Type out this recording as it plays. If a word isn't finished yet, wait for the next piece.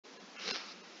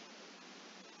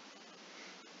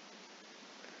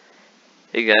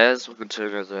Hey guys, welcome to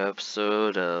another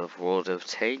episode of World of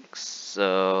Tanks.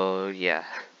 So, yeah.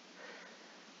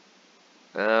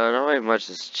 Not really much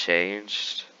has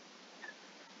changed.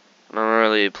 I don't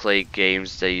really play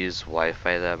games that use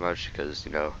Wi-Fi that much because,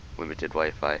 limited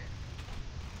Wi-Fi.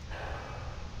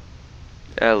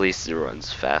 At least it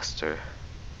runs faster.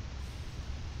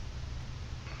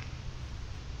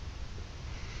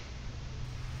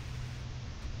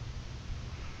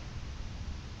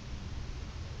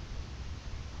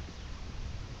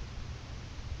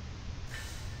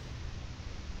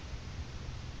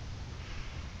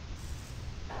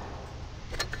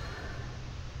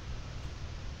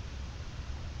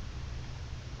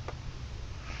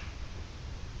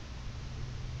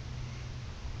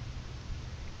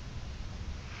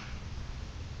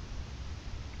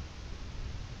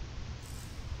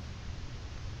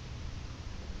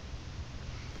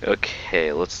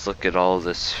 Okay, let's look at all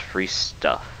this free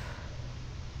stuff.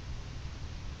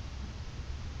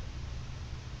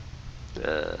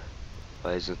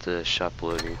 Why isn't the shop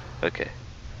loading? Okay.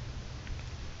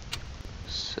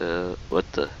 So,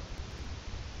 what the?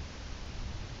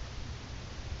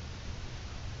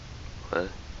 What?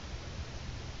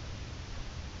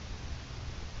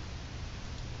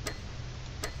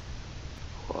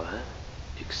 What?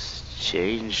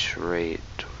 Exchange rate.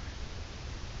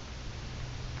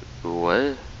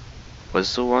 What?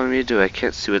 What's the one me to do? I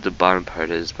can't see what the bottom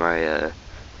part is. There's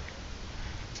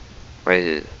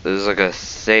like a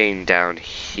thing down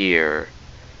here.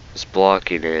 It's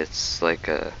blocking it. It's like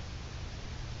a,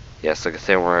 yeah, it's like a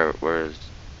thing where,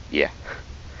 yeah.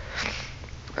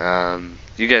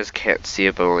 You guys can't see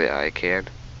it, but only I can.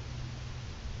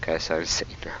 Okay, I sound insane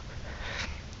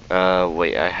now.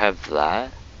 Wait, I have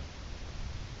that?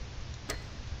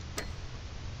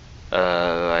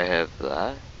 I have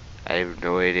that? I have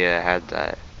no idea I had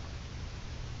that.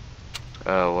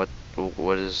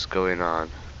 What is going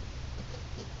on?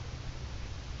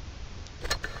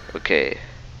 Okay.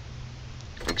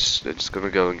 I'm just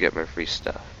gonna go and get my free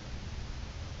stuff.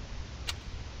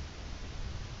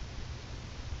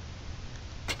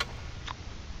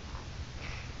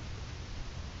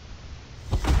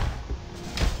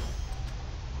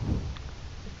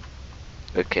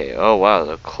 Okay, oh wow,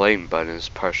 the claim button is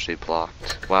partially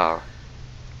blocked. Wow.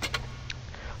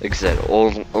 Like I said,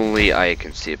 only I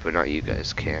can see it, but not you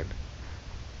guys can.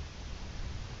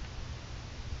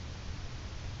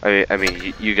 I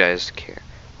mean, you guys can't.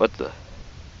 What the?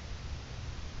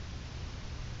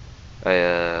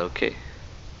 Okay.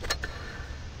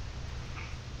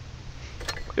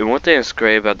 And one thing that's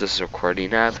great about this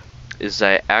recording app is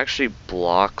that it actually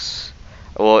blocks,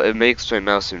 well, it makes my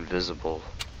mouse invisible.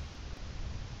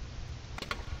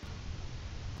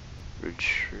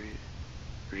 Retreat.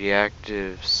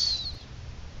 Reactive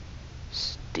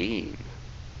Steam.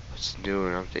 What's new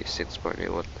in update 6.8?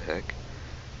 What the heck?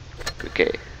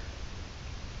 Okay.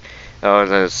 Oh, and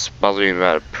then it's bothering me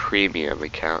about a premium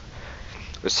account.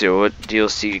 Let's see, what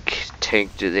DLC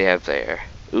tank do they have there?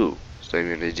 Ooh, it's not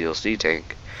even a DLC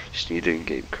tank. Just need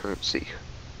in-game currency.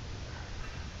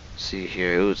 See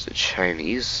here, ooh, it's a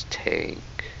Chinese tank.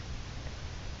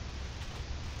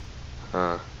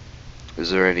 Huh. Is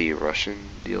there any Russian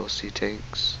DLC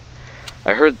tanks?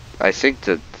 I think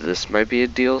that this might be a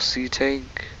DLC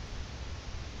tank.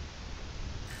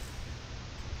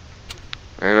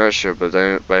 I'm not sure, but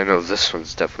I know this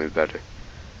one's definitely better.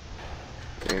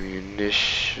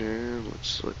 Ammunition,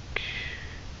 let's look.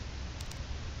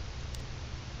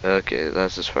 Okay,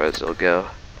 that's as far as it'll go.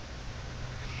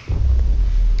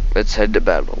 Let's head to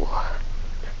battle.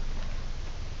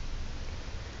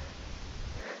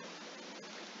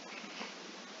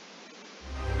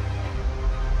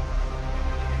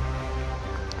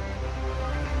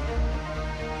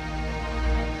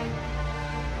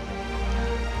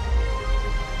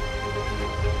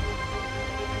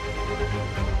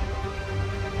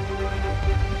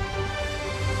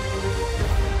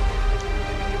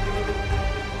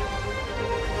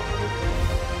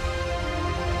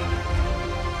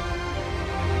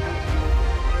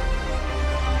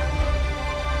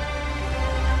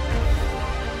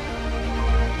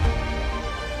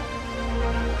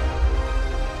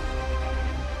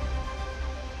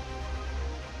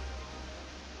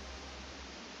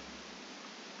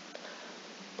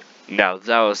 Now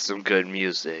that was some good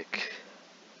music.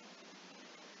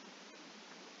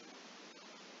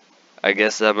 I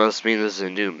guess that must mean there's a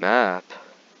new map.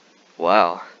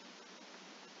 Wow.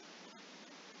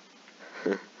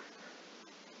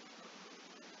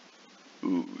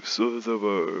 Ooh, some of them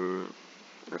are,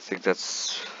 I think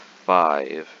that's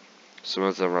 5. Some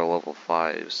of them are level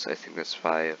 5s. I think that's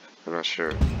 5. I'm not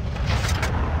sure.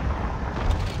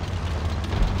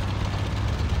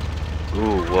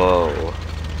 Ooh, whoa.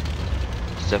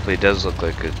 This definitely does look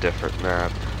like a different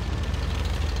map.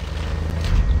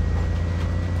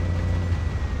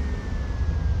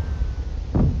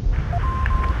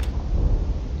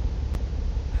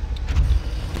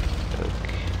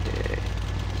 Okay.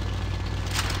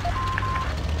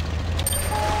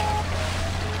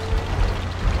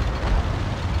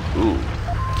 Ooh.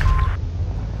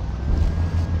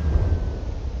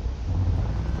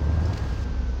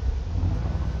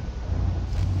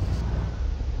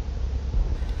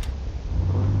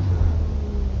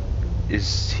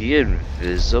 Is he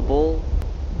invisible?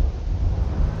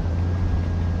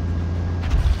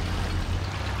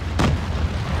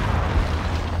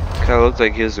 Kinda looked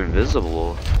like he was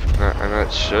invisible. I'm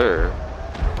not sure.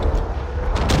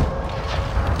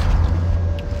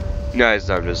 No, he's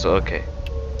not invisible. Okay.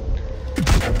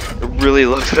 It really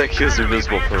looked like he was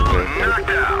invisible for a minute.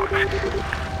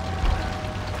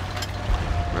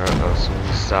 Uh-oh,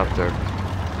 someone stop them.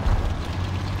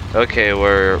 Okay,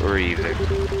 we're even.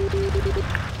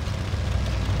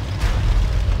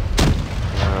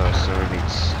 Oh, someone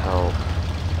needs help.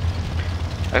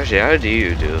 Actually, how do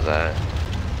you do that?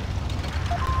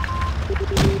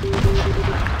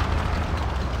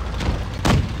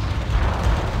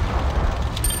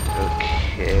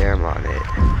 Okay, I'm on it.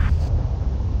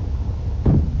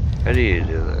 How do you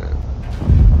do that?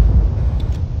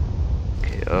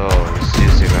 Okay, oh, I'm just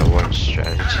using that one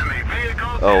strategy.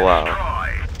 Oh wow.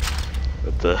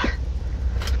 What the?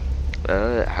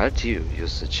 How do you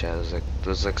use the chat?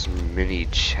 There's like some mini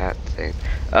chat thing.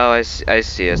 Oh, I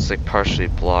see. It's like partially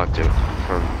blocked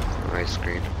from my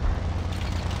screen.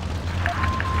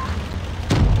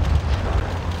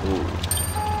 Ooh.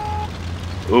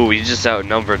 Ooh, we just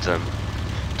outnumbered them.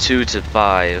 2 to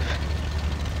 5.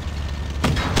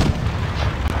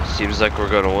 Seems like we're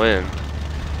gonna win.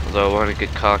 Although I want to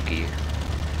get cocky.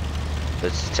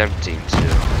 It's tempting to.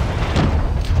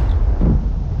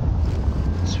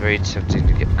 It's very tempting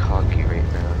to get cocky right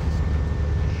now.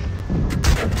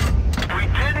 We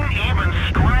didn't even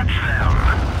scratch them.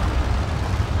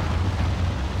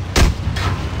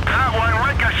 That one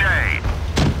ricocheted.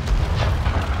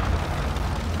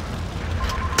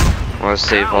 I want to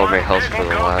save all my health for the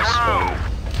last one.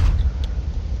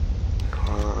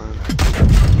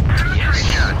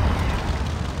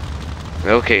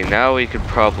 Okay, now we could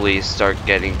probably start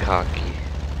getting cocky.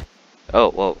 Oh,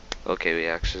 whoa. Okay, we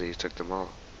actually took them all.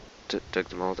 Took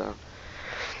them all down.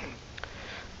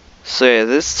 So yeah,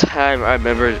 this time I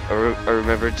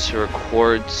remembered to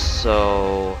record,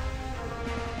 so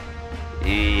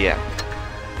yeah.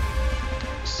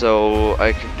 So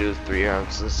I can do 3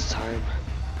 rounds this time.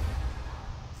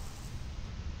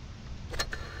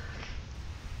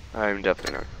 I'm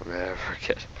definitely not gonna ever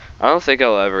get. I don't think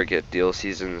I'll ever get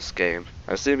DLCs in this game.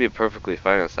 I seem to be perfectly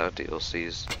fine without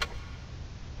DLCs.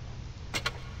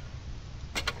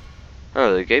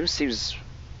 Oh, the game seems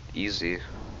easy.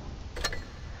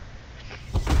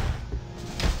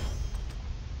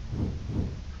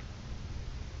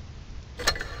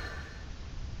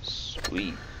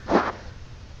 Sweet.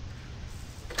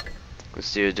 Let's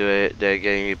see, did I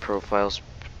get any profile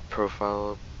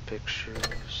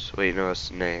pictures? Wait, no,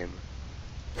 it's name.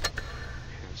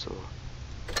 Cancel.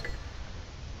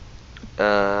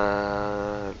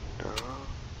 No.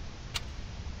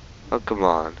 Oh, come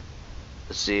on.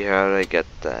 Let's see, how did I get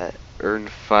that? Earn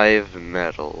 5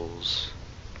 medals.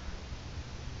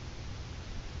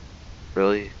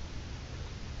 Really?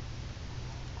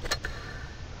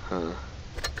 Huh.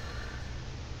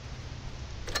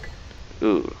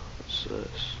 Ooh, what's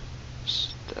this?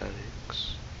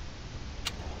 Statics.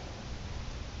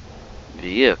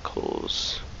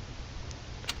 Vehicles.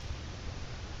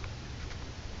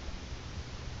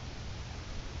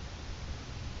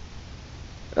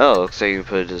 Oh, looks like you can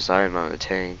put a design on a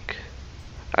tank.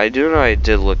 I do know I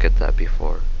did look at that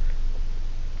before.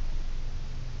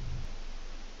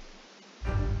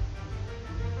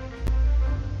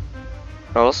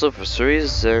 Also, for some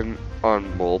reason,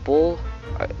 on mobile,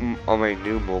 on my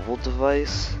new mobile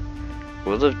device,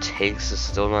 World of Tanks is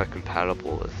still not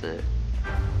compatible with it.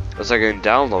 I was like, I can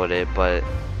download it, but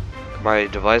my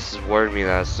device has warned me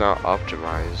that it's not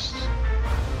optimized.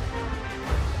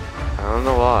 I don't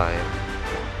know why.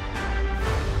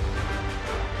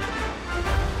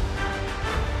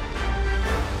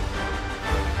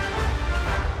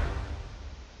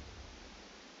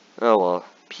 Oh well,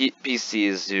 PC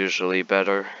is usually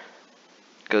better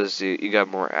because you got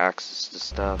more access to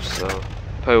stuff, so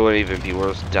probably wouldn't even be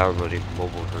worth downloading the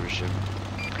mobile version.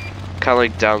 Kind of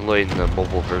like downloading the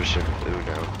mobile version of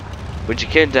Uno, which you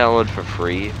can download for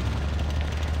free,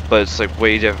 but it's like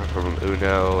way different from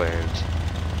Uno, and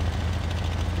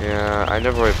Yeah, I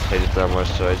never really played it that much,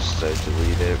 so I just decided to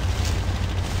delete it.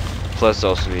 Plus, it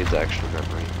also needs extra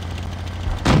memory.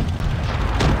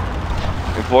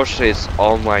 Unfortunately, it's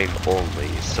online only,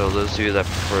 so those of you that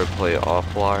prefer to play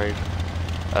offline,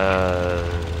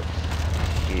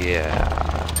 yeah.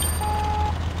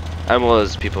 I'm one of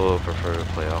those people who prefer to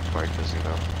play offline because, you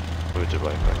know, limited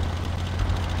Wi-Fi.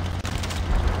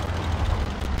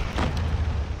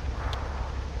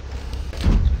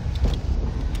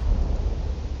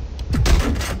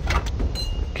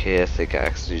 Okay, I think I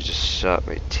accidentally just shot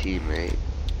my teammate.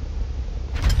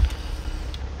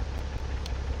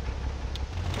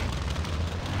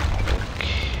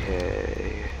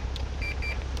 Okay.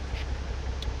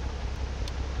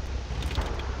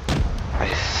 I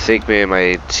think maybe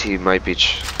my team might be,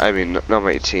 I mean, not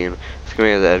my team. I think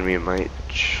maybe the enemy might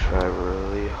try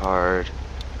really hard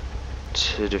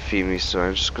to defeat me, so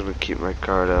I'm just gonna keep my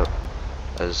guard up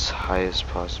as high as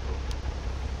possible.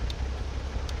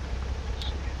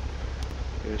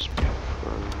 Here's my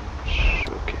front.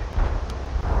 Okay.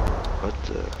 What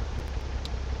the?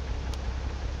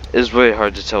 It's really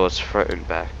hard to tell what's front and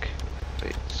back.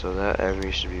 Wait, so that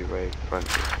enemy should be right in front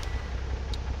of me.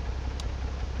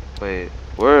 Wait,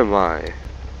 where am I?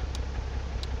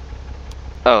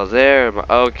 Oh, there am I.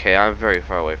 Okay, I'm very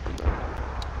far away from them.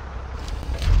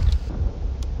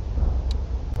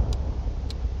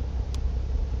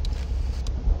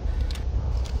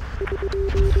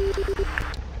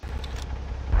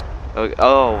 Okay,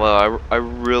 oh, well, I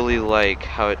really like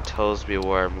how it tells me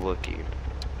where I'm looking.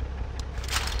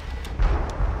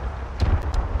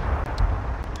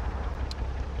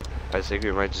 I think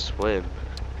we might just win.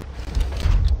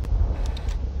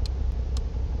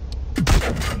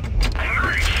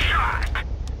 Nice shot.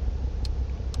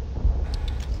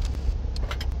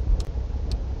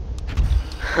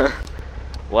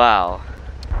 Wow.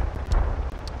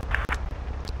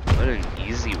 What an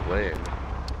easy win.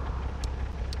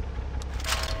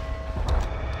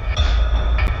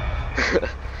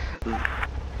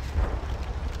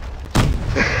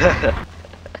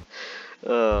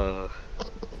 Oh.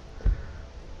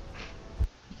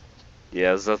 Yeah,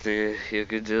 there's nothing you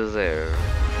could do there.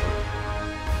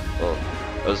 Well,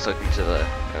 I was talking to the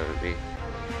enemy.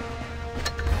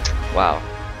 Wow.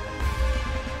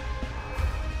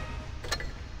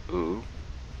 Ooh.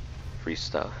 Free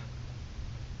stuff.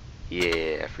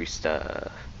 Yeah, free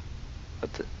stuff.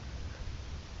 What the?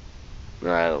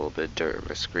 I had a little bit of dirt on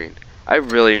my screen. I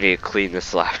really need to clean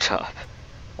this laptop.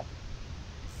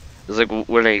 It's like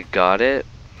when I got it.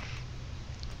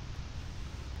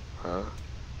 Huh?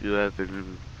 You have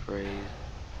been afraid.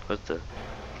 What the?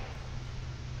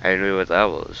 I knew what that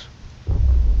was.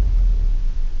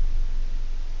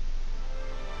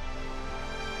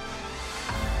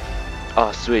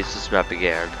 Oh, sweet, it's this map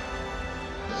again.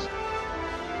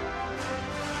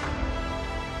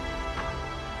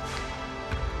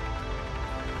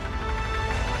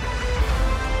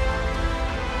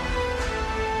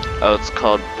 Oh, it's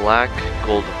called Black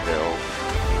Goldville.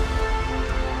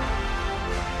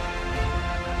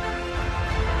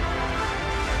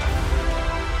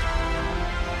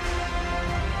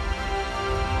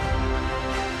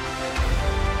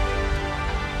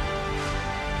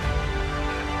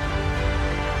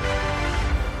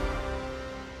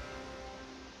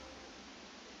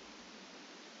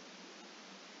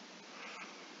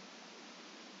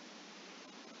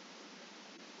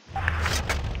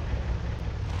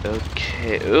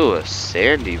 Okay, ooh, a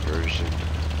sandy version.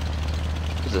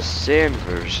 There's a sand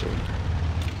version.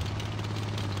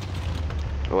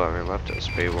 Oh, I mean, laptop's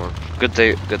pretty warm. Good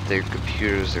thing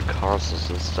computers and consoles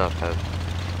and stuff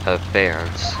have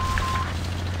fans.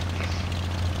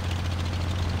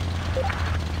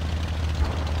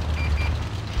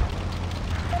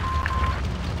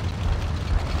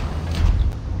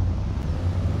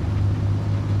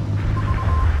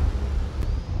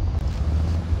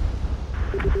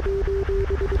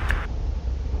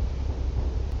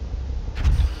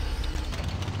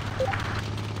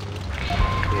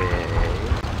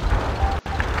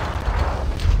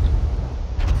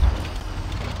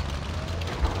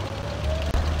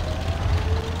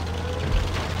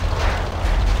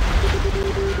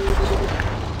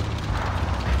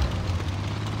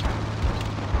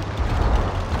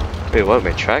 Wait, what?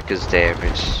 My track is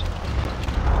damaged.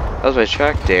 How's my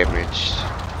track damaged?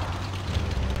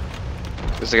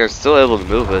 It's like I'm still able to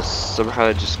move, but somehow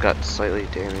it just got slightly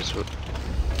damaged.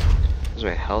 Where's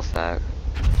my health at?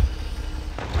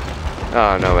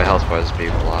 Oh no, my health bar is being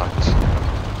blocked.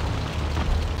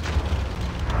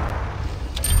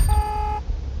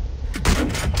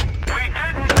 We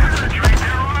didn't penetrate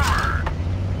their armor.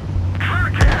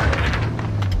 Forget.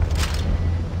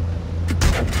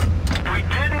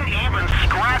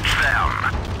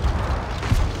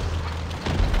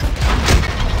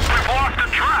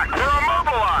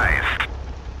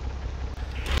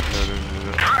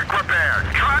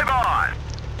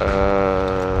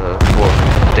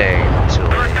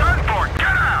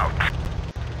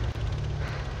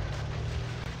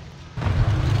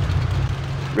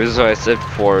 reason why I said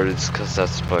forward is because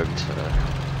that's the button to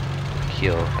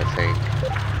heal, I think.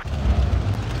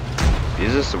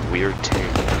 These are some weird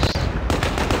tanks.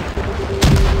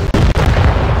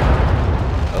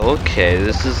 Okay,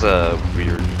 this is a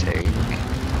weird tank,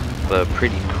 but a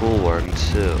pretty cool one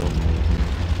too.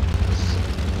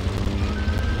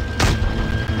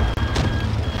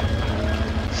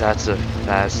 That's a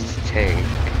fast tank.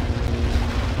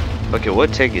 Okay,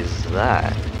 what tank is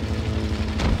that?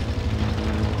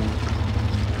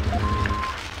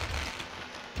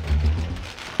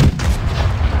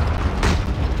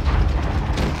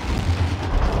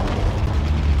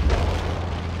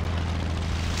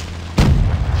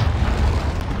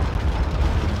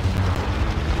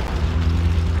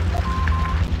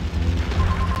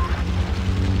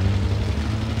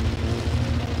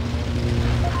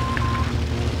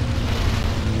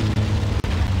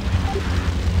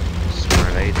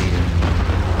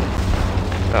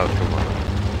 Oh, come on.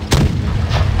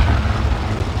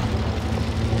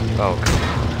 Oh, come on.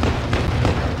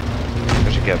 I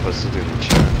should get posted in the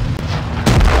chat.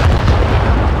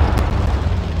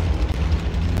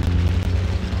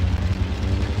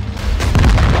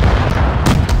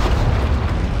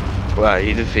 Wow,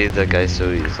 you defeated that guy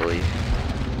so easily.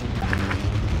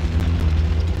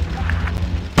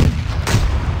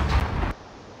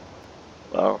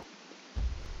 Wow.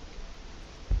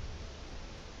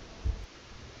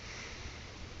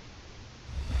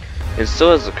 It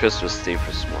still has a Christmas theme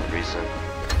for some odd reason.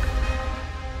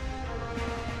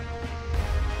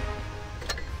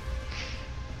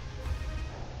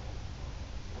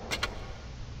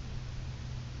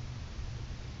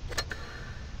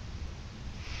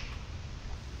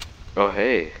 Oh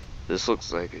hey, this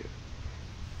looks like it.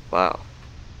 Wow.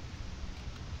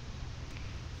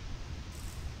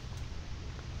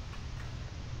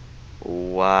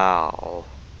 Wow.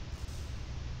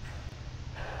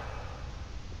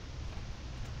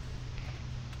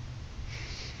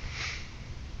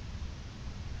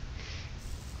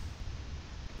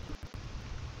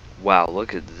 Wow,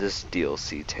 look at this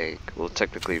DLC tank. Well,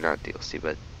 technically not DLC,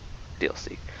 but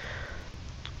DLC.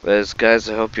 Anyways, guys,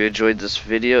 I hope you enjoyed this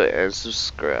video and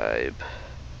subscribe.